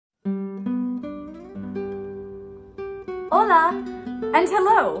Hola! And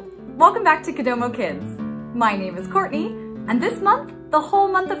hello! Welcome back to Kodomo Kids. My name is Courtney, and this month, the whole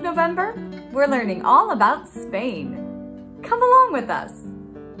month of November, we're learning all about Spain. Come along with us!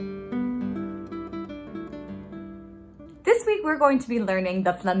 This week we're going to be learning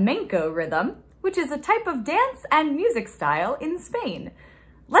the Flamenco rhythm, which is a type of dance and music style in Spain.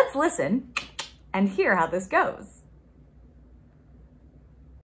 Let's listen and hear how this goes.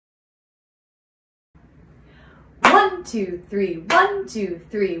 1, 2, 3, 1, 2,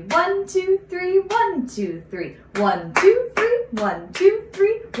 3, 1, 2, 3, 1, 2, 3, 1, 2, 3, 1, 2,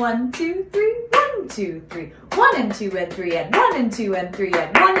 3, 1, 2, 3, 1, 2, 3, 1 and 2 and 3 and 1 and 2 and 3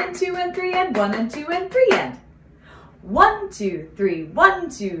 and 1 and 2 and 3 and 1 and 2 and 3 and 1, 2, 3, 1,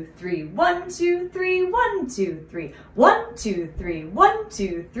 2, 3, 1, 2, 3, 1, 2, 3, 1, 2, 3, 1,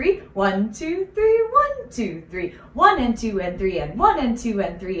 2, 3, 1, 2, 3, 1, 2, 3, 1 and 2 and 3 and 1 and 2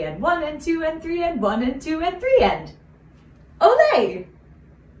 and 3 and 1 and 2 and 3 and 1 and 2 and 3 and Olé!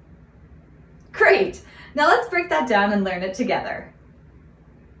 Great! Now let's break that down and learn it together.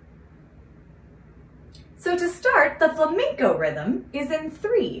 So to start, the flamenco rhythm is in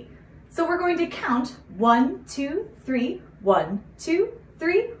 3. So we're going to count 1, 2, 3, 1, 2,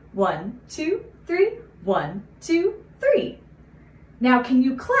 3, 1, 2, 3, 1, 2, 3. Now can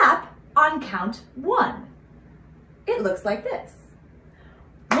you clap on count 1? It looks like this.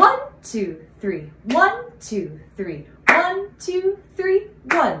 1, 2, 3, 1, 2, 3, 1, 2, 3,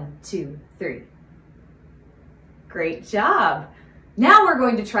 1, 2, 3. Great job. Now we're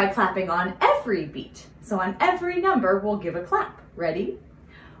going to try clapping on every beat. So on every number, we'll give a clap. Ready?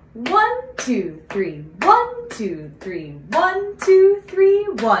 1, 2, 3, 1, 2, 3, 1, 2, 3,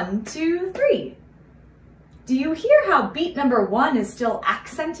 1, 2, 3. Do you hear how beat number 1 is still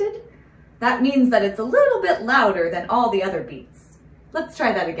accented? That means that it's a little bit louder than all the other beats. Let's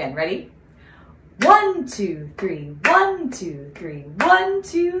try that again. Ready? 1, 2, 3, 1, 2, 3, 1,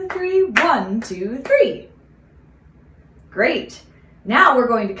 2, 3, 1, 2, 3. Great. Now we're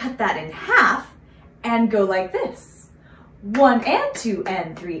going to cut that in half and go like this. 1 and 2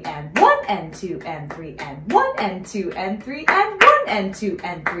 and 3 and 1 and 2 and 3 and 1 and 2 and 3 and 1 and 2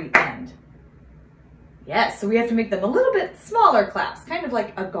 and 3 and. Yes, so we have to make them a little bit smaller claps, kind of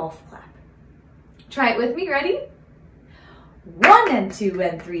like a golf clap. Try it with me, ready? 1 and 2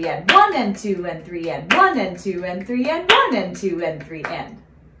 and 3 and 1 and 2 and 3 and 1 and 2 and 3 and 1 and 2 and 3 and.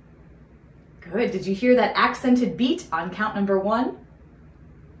 Good, did you hear that accented beat on count number 1?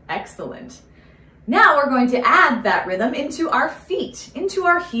 Excellent. Now we're going to add that rhythm into our feet, into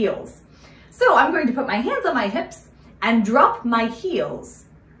our heels. So I'm going to put my hands on my hips and drop my heels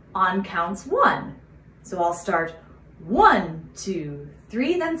on counts 1. So I'll start 1, 2,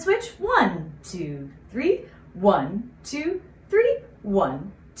 3, then switch 1, 2, 3, 1, 2, 3,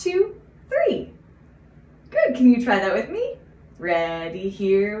 1, 2, 3. Good, can you try that with me? Ready,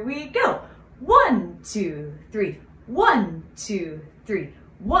 here we go. 1, 2, 3, 1, 2, 3,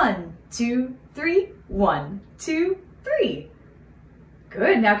 1, 2, 3, 1, 2, 3.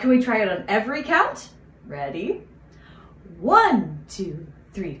 Good, now can we try it on every count? Ready? 1, 2,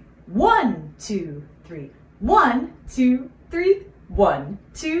 3, 1, 2, 3, 1, 2, 3, 1,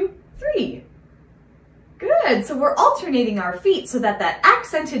 2, 3. Good, so we're alternating our feet so that that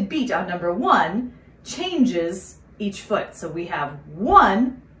accented beat on number 1 changes each foot. So we have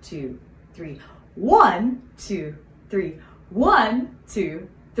 1, 2, 3, 1, 2, 3, 1, 2,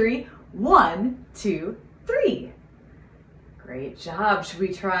 3, 1, 2, 3. Great job. Should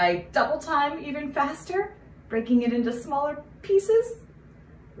we try double time even faster? Breaking it into smaller pieces?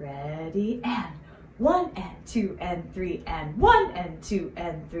 Ready, and 1 and 2 and 3 and 1 and 2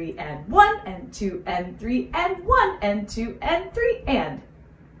 and 3 and 1 and 2 and 3 and 1 and 2 and 3 and.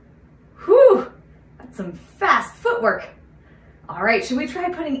 Whew, that's some fast footwork. All right, should we try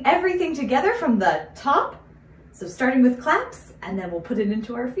putting everything together from the top? So starting with claps, and then we'll put it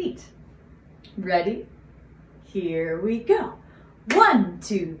into our feet. Ready? Here we go. 1,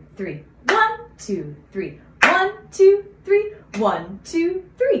 2, 3, 1, 2, 3, 1, 2, 3, 1, 2,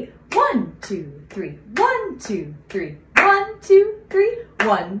 3, 1, 2, 3, 1, 2, 3, 1, 2, 3,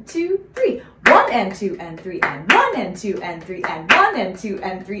 1, 2, 3, 1 and 2 and 3 and 1 and 2 and 3 and 1 and 2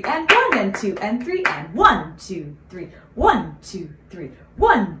 and 3 and 1 and 2 and 3 and 1, 2, 3, 1, 2, 3,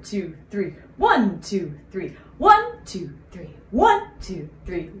 1, 2, 3, 1, 2, 3, 1, 2, 3, 1, 2,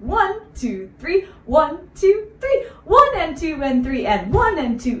 3, 1, 2, 3, 1, 2, 3, 1 and 2 and 3 and 1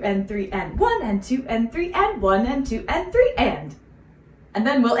 and 2 and 3 and 1 and 2 and 3 and 1 and 2 and 3 and. And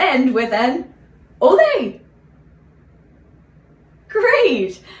then we'll end with an Olé!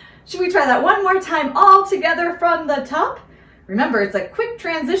 Great! Should we try that one more time all together from the top? Remember, it's a quick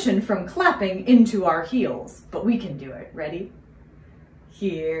transition from clapping into our heels, but we can do it. Ready?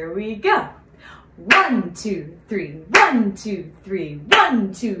 Here we go. 1, 2, 3, 1, 2, 3,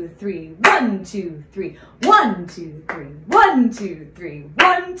 1, 2, 3, 1, 2, 3, 1, 2, 3, 1, 2, 3,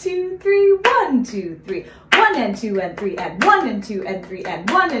 1, 2, 3, 1, 2, 3, 1 and 2 and 3 and 1 and 2 and 3 and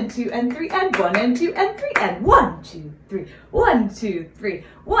 1 and 2 and 3 and 1 and 2 and 3 and 1, 2, 3, 1, 2, 3,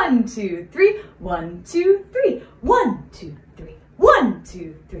 1, 2, 3, 1, 2, 3, 1, 2, 3, 1,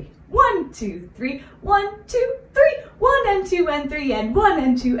 2, 3, 1, 2, 3, 1, 2, 3, 1 and 2 and 3 and 1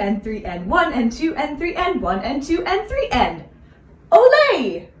 and 2 and 3 and 1 and 2 and 3 and 1 and 2 and 3 and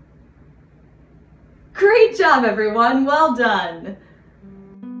Olé! Great job, everyone. Well done.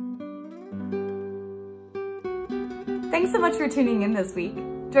 Thanks so much for tuning in this week.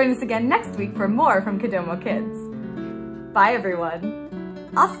 Join us again next week for more from Kodomo Kids. Bye, everyone.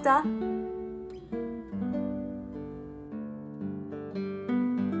 Hasta!